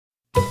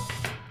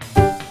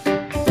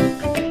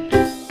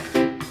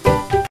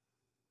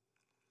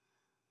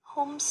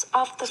homes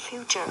of the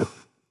future.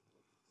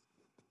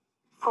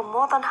 For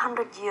more than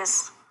 100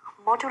 years,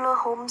 modular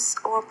homes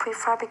or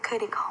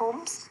prefabricated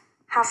homes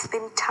have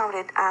been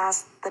touted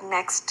as the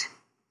next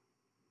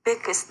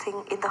biggest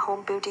thing in the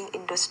home building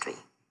industry.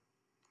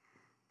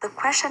 The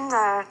questions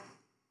are,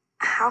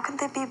 how can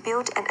they be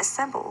built and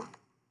assembled?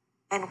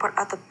 And what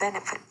are the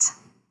benefits?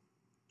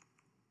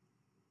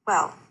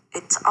 Well,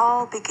 it's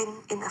all begin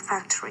in a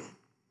factory.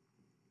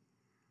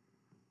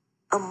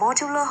 A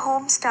modular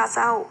home starts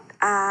out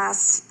as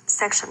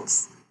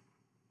sections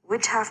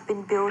which have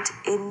been built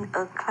in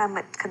a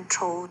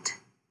climate-controlled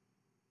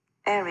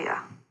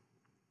area.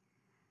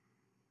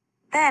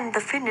 Then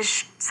the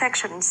finished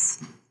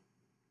sections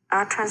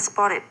are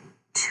transported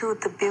to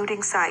the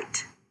building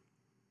site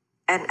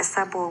and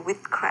assembled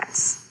with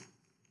cranes.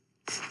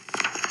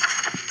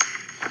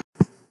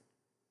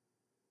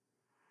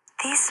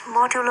 These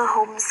modular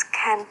homes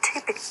can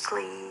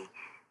typically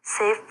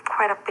save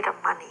quite a bit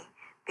of money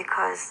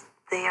because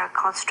they are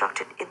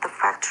constructed in the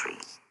factory.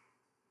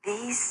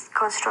 These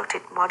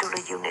constructed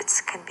modular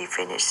units can be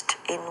finished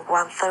in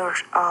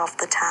 1/3 of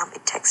the time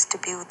it takes to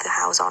build the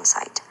house on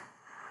site.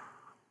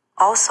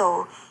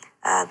 Also,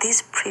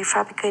 these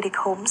prefabricated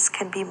homes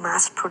can be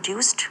mass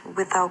produced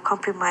without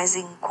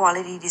compromising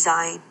quality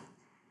design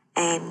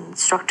and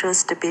structural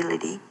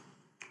stability.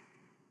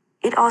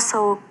 It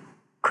also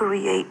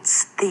creates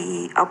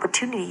the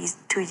opportunities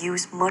to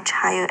use much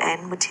higher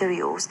end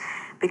materials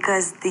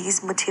because these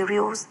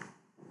materials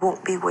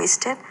won't be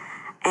wasted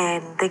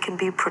and they can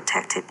be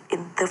protected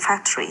in the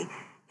factory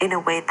in a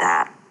way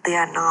that they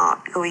are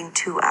not going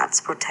to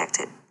as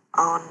protected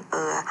on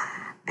a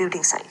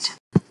building site.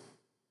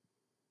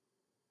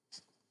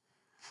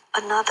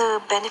 Another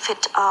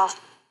benefit of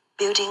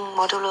building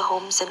modular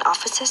homes and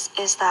offices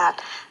is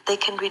that they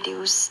can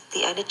reduce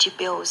the energy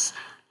bills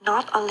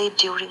not only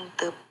during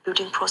the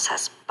building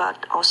process but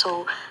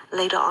also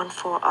later on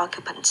for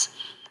occupants.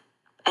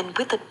 And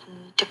with the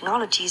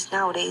technologies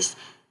nowadays,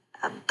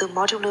 the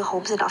modular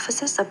homes and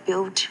offices are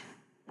built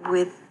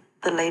with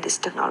the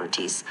latest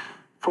technologies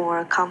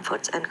for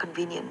comfort and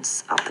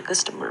convenience of the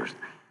customers,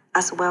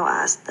 as well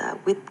as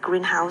with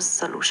greenhouse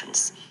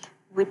solutions,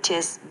 which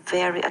is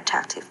very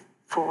attractive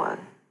for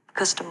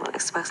customer,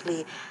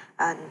 especially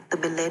the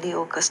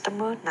millennial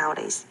customer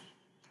nowadays.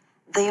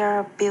 They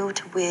are built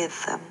with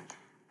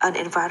an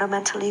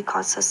environmentally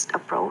conscious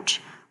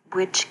approach,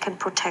 which can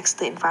protect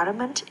the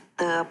environment,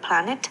 the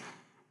planet,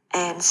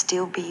 and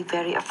still be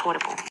very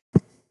affordable.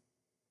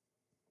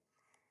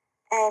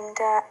 And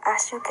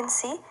as you can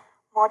see,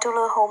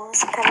 modular homes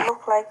can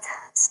look like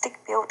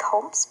stick-built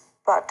homes,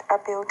 but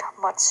are built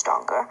much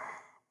stronger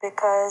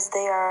because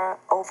they are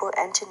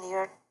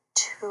over-engineered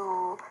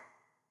to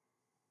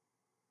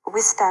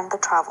withstand the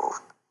travel.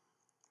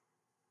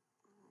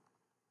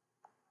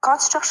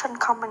 Construction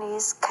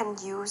companies can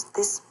use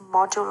this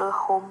modular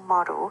home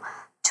model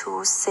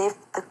to save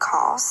the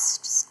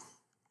costs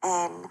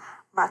and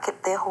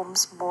market their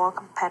homes more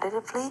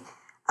competitively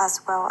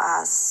as well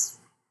as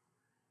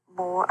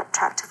more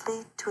attractively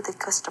to the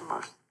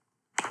customers.